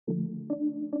What's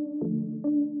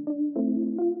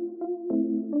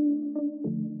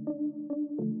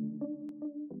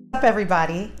up,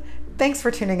 everybody? Thanks for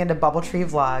tuning into Bubble Tree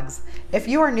Vlogs. If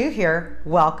you are new here,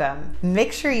 welcome.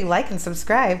 Make sure you like and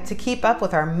subscribe to keep up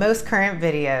with our most current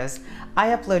videos.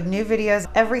 I upload new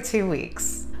videos every 2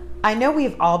 weeks. I know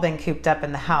we've all been cooped up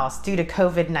in the house due to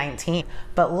COVID-19,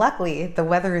 but luckily the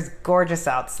weather is gorgeous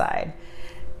outside.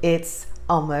 It's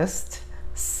almost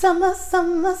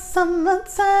summertime.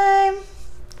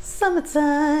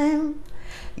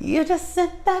 You just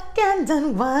sit back and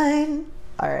unwind.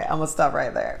 All right, I'm gonna stop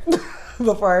right there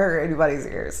before I hurt anybody's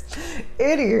ears.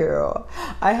 Anywho,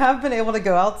 I have been able to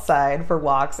go outside for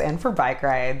walks and for bike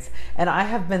rides, and I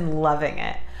have been loving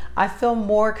it. I feel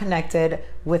more connected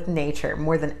with nature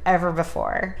more than ever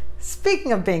before.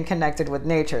 Speaking of being connected with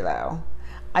nature though,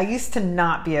 I used to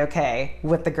not be okay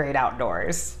with the great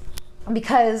outdoors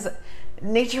because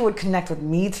nature would connect with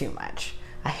me too much.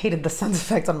 I hated the sun's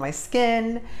effect on my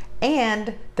skin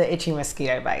and the itchy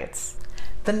mosquito bites.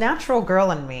 The natural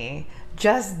girl in me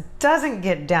just doesn't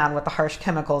get down with the harsh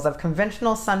chemicals of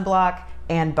conventional sunblock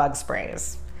and bug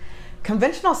sprays.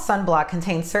 Conventional sunblock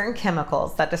contains certain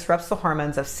chemicals that disrupts the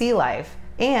hormones of sea life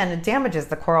and damages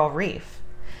the coral reef.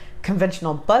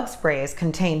 Conventional bug sprays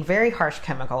contain very harsh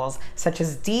chemicals such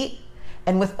as DEET,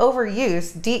 and with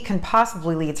overuse, DEET can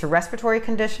possibly lead to respiratory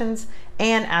conditions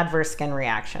and adverse skin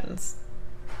reactions.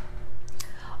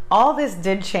 All this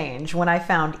did change when I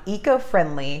found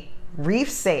eco-friendly,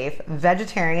 reef-safe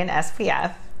vegetarian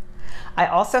SPF. I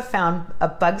also found a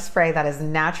bug spray that is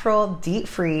natural,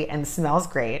 DEET-free, and smells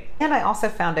great. And I also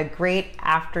found a great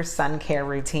after sun care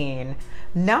routine.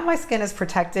 Now my skin is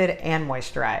protected and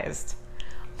moisturized.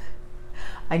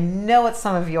 I know what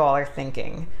some of you all are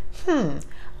thinking.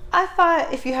 I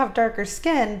thought if you have darker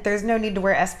skin, there's no need to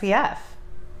wear SPF.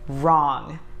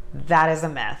 Wrong. That is a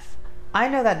myth. I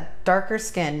know that darker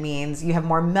skin means you have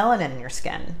more melanin in your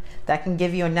skin. That can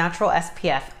give you a natural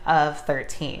SPF of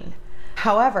 13.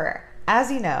 However, as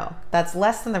you know, that's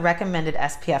less than the recommended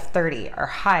SPF 30 or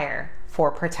higher for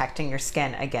protecting your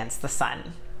skin against the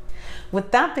sun.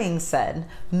 With that being said,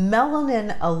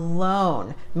 melanin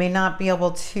alone may not be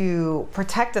able to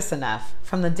protect us enough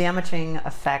from the damaging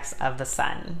effects of the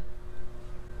sun.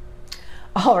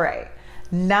 All right,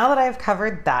 now that I've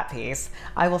covered that piece,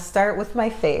 I will start with my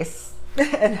face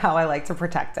and how I like to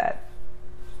protect it.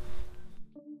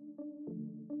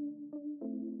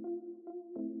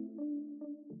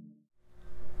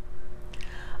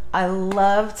 I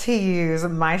love to use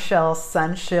MyChelle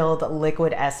Sun Shield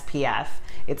Liquid SPF.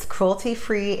 It's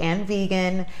cruelty-free and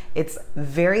vegan. It's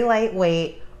very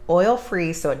lightweight,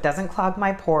 oil-free so it doesn't clog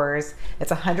my pores.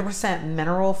 It's 100%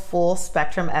 mineral full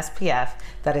spectrum SPF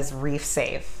that is reef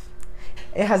safe.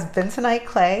 It has bentonite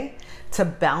clay to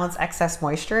balance excess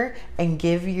moisture and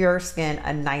give your skin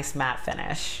a nice matte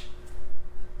finish.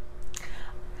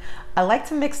 I like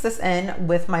to mix this in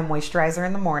with my moisturizer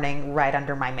in the morning right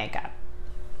under my makeup.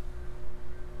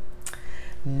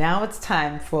 Now it's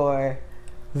time for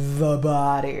the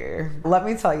body. Let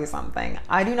me tell you something.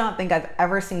 I do not think I've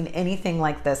ever seen anything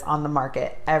like this on the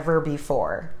market ever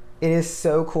before. It is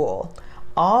so cool.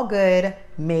 All Good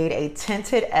made a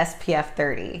tinted SPF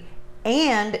 30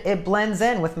 and it blends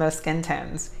in with most skin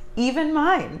tones, even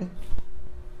mine.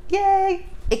 Yay!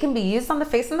 It can be used on the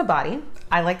face and the body.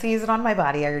 I like to use it on my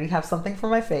body. I already have something for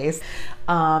my face.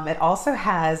 It also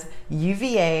has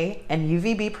UVA and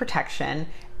UVB protection,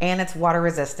 and it's water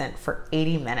resistant for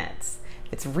 80 minutes.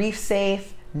 It's reef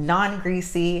safe,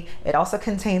 non-greasy. It also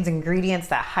contains ingredients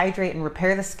that hydrate and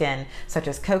repair the skin, such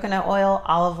as coconut oil,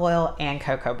 olive oil, and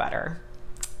cocoa butter.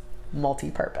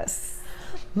 Multi-purpose.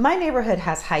 My neighborhood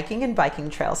has hiking and biking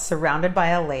trails surrounded by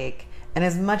a lake, and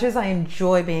as much as I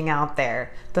enjoy being out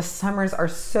there, the summers are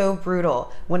so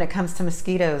brutal when it comes to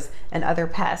mosquitoes and other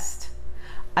pests.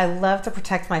 I love to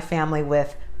protect my family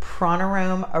with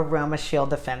Pranarom Aroma Shield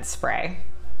Defense Spray.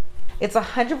 It's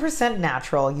 100%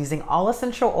 natural, using all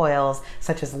essential oils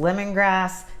such as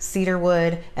lemongrass,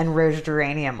 cedarwood, and rose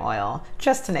geranium oil,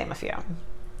 just to name a few.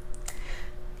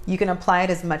 You can apply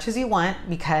it as much as you want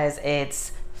because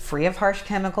it's free of harsh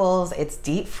chemicals, it's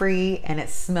DEET free, and it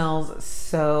smells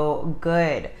so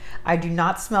good. I do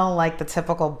not smell like the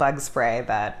typical bug spray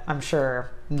that I'm sure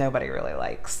nobody really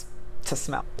likes to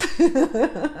smell.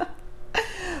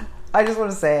 I just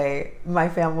want to say my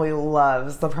family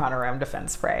loves the Pranarom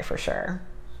Defense Spray for sure.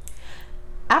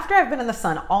 After I've been in the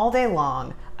sun all day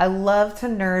long, I love to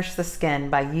nourish the skin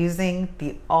by using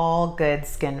the All Good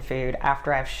skin food.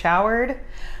 After I've showered,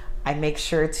 I make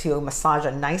sure to massage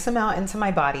a nice amount into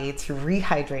my body to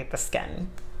rehydrate the skin.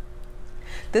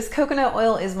 This coconut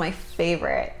oil is my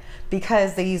favorite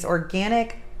because they use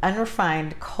organic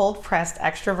unrefined, cold-pressed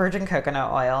extra virgin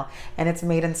coconut oil, and it's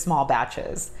made in small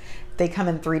batches. They come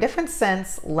in 3 different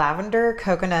scents: lavender,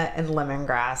 coconut, and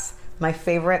lemongrass. My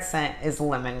favorite scent is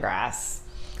lemongrass.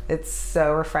 It's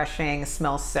so refreshing,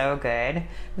 smells so good.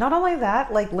 Not only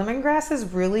that, like lemongrass is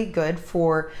really good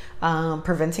for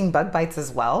preventing bug bites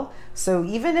as well. So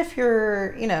even if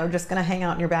you're, just gonna hang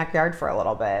out in your backyard for a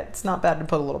little bit, it's not bad to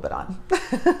put a little bit on.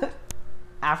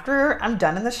 After I'm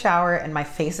done in the shower and my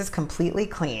face is completely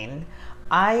clean,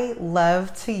 I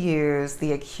love to use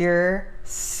the ACURE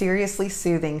Seriously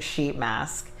Soothing Sheet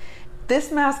Mask.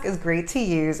 This mask is great to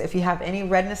use if you have any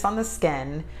redness on the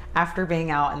skin after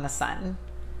being out in the sun.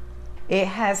 It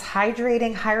has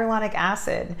hydrating hyaluronic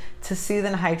acid to soothe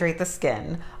and hydrate the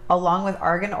skin, along with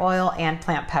argan oil and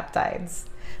plant peptides.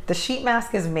 The sheet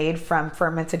mask is made from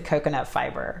fermented coconut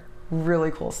fiber.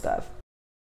 Really cool stuff.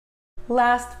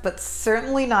 Last but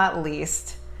certainly not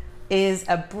least is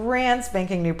a brand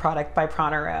spanking new product by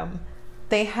Pranarom.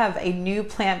 They have a new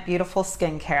Plant Beautiful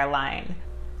skincare line.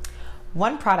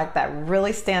 One product that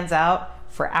really stands out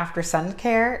for after sun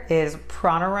care is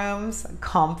Pranarom's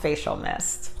Calm Facial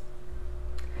Mist.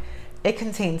 It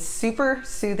contains super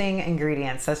soothing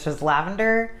ingredients such as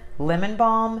lavender, lemon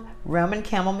balm, Roman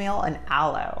chamomile, and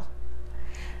aloe.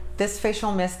 This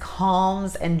facial mist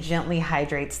calms and gently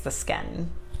hydrates the skin.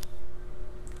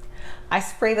 I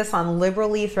spray this on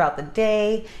liberally throughout the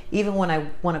day, even when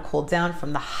I want to cool down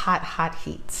from the hot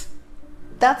heat.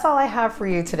 That's all I have for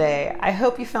you today. I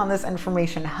hope you found this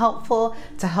information helpful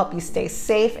to help you stay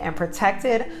safe and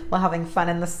protected while having fun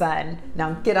in the sun.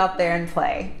 Now get out there and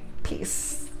play.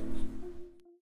 Peace.